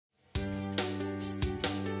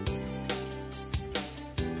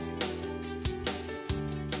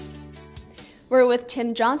We're with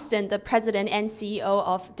Tim Johnston, the president and CEO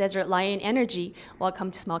of Desert Lion Energy. Welcome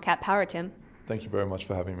to SmallCapPower, Tim. Thank you very much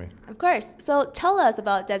for having me. Of course. So tell us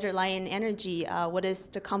about Desert Lion Energy. What is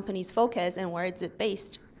the company's focus and where is it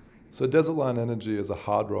based? So Desert Lion Energy is a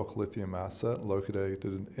hard rock lithium asset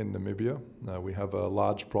located in Namibia. We have a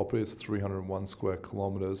large property, it's 301 square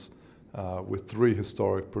kilometers, with 3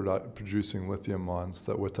 historic producing lithium mines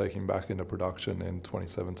that we're taking back into production in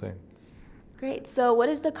 2017. Great. So what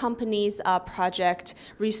is the company's project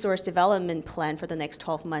resource development plan for the next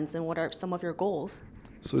 12 months, and what are some of your goals?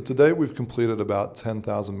 So to date, we've completed about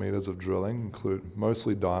 10,000 meters of drilling, include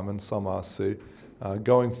mostly diamond, some RC.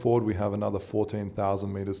 Going forward, we have another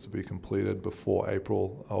 14,000 meters to be completed before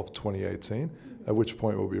April of 2018, at which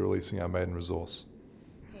point we'll be releasing our maiden resource.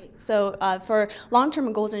 Okay. So for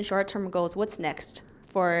long-term goals and short-term goals, what's next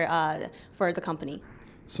for the company?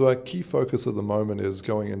 So our key focus at the moment is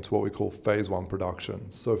going into what we call phase 1 production.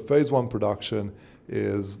 So phase 1 production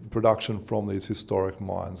is production from these historic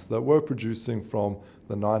mines that were producing from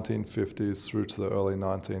the 1950s through to the early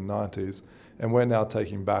 1990s, and we're now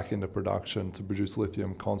taking back into production to produce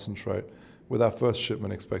lithium concentrate, with our first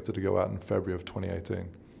shipment expected to go out in February of 2018.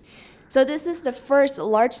 So this is the first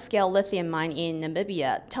large-scale lithium mine in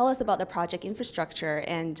Namibia. Tell us about the project infrastructure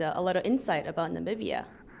and a little insight about Namibia.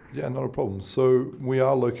 Yeah, not a problem. So we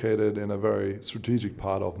are located in a very strategic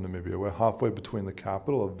part of Namibia. We're halfway between the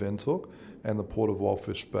capital of Windhoek and the port of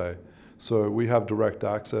Walvis Bay. So we have direct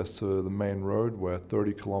access to the main road. We're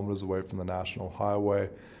 30 kilometers away from the national highway.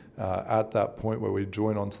 At that point where we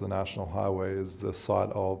join onto the national highway is the site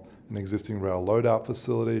of an existing rail loadout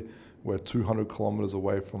facility. We're 200 kilometers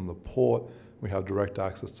away from the port. We have direct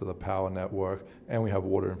access to the power network, and we have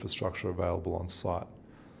water infrastructure available on site.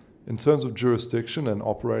 In terms of jurisdiction and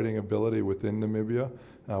operating ability within Namibia,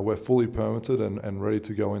 we're fully permitted and ready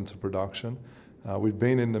to go into production. We've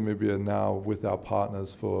been in Namibia now with our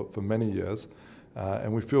partners for many years,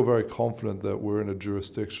 and we feel very confident that we're in a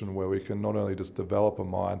jurisdiction where we can not only just develop a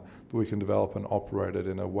mine, but we can develop and operate it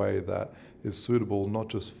in a way that is suitable not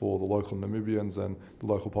just for the local Namibians and the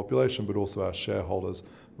local population, but also our shareholders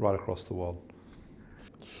right across the world.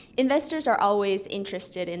 Investors are always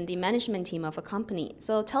interested in the management team of a company.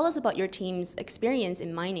 So tell us about your team's experience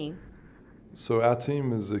in mining. So our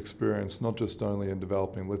team is experienced not just only in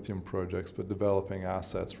developing lithium projects, but developing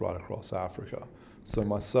assets right across Africa. So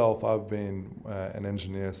myself, I've been an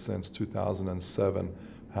engineer since 2007,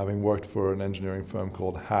 having worked for an engineering firm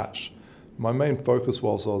called Hatch. My main focus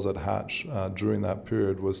whilst I was at Hatch during that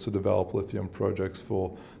period was to develop lithium projects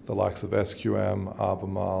for the likes of SQM,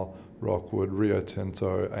 Albemarle, Rockwood, Rio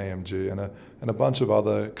Tinto, AMG, and a bunch of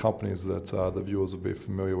other companies that the viewers will be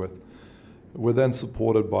familiar with. We're then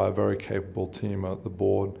supported by a very capable team at the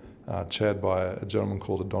board, chaired by a gentleman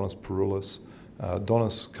called Adonis Peroulis.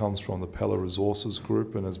 Adonis comes from the Pella Resources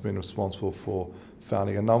Group and has been responsible for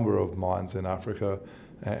founding a number of mines in Africa,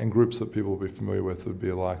 and groups that people will be familiar with would be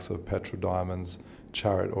the likes of Petra Diamonds,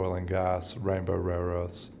 Chariot Oil and Gas, Rainbow Rare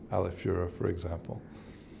Earths, Alifura, for example.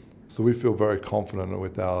 So we feel very confident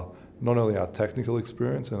with not only our technical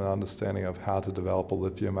experience and an understanding of how to develop a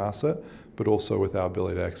lithium asset, but also with our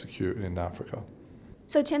ability to execute in Africa.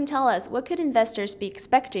 So Tim, tell us, what could investors be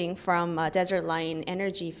expecting from Desert Lion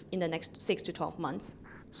Energy in the next 6 to 12 months?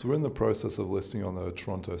 So we're in the process of listing on the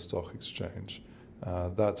Toronto Stock Exchange.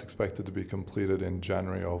 That's expected to be completed in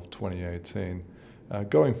January of 2018.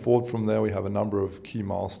 Going forward from there, we have a number of key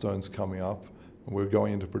milestones coming up. We're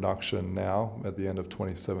going into production now at the end of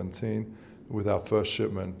 2017, with our first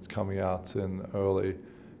shipment coming out in early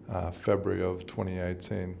February of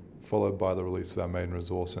 2018, followed by the release of our maiden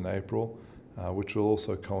resource in April, which will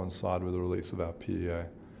also coincide with the release of our PEA.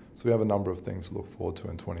 So we have a number of things to look forward to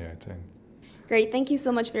in 2018. Great. Thank you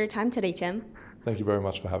so much for your time today, Tim. Thank you very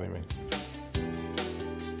much for having me.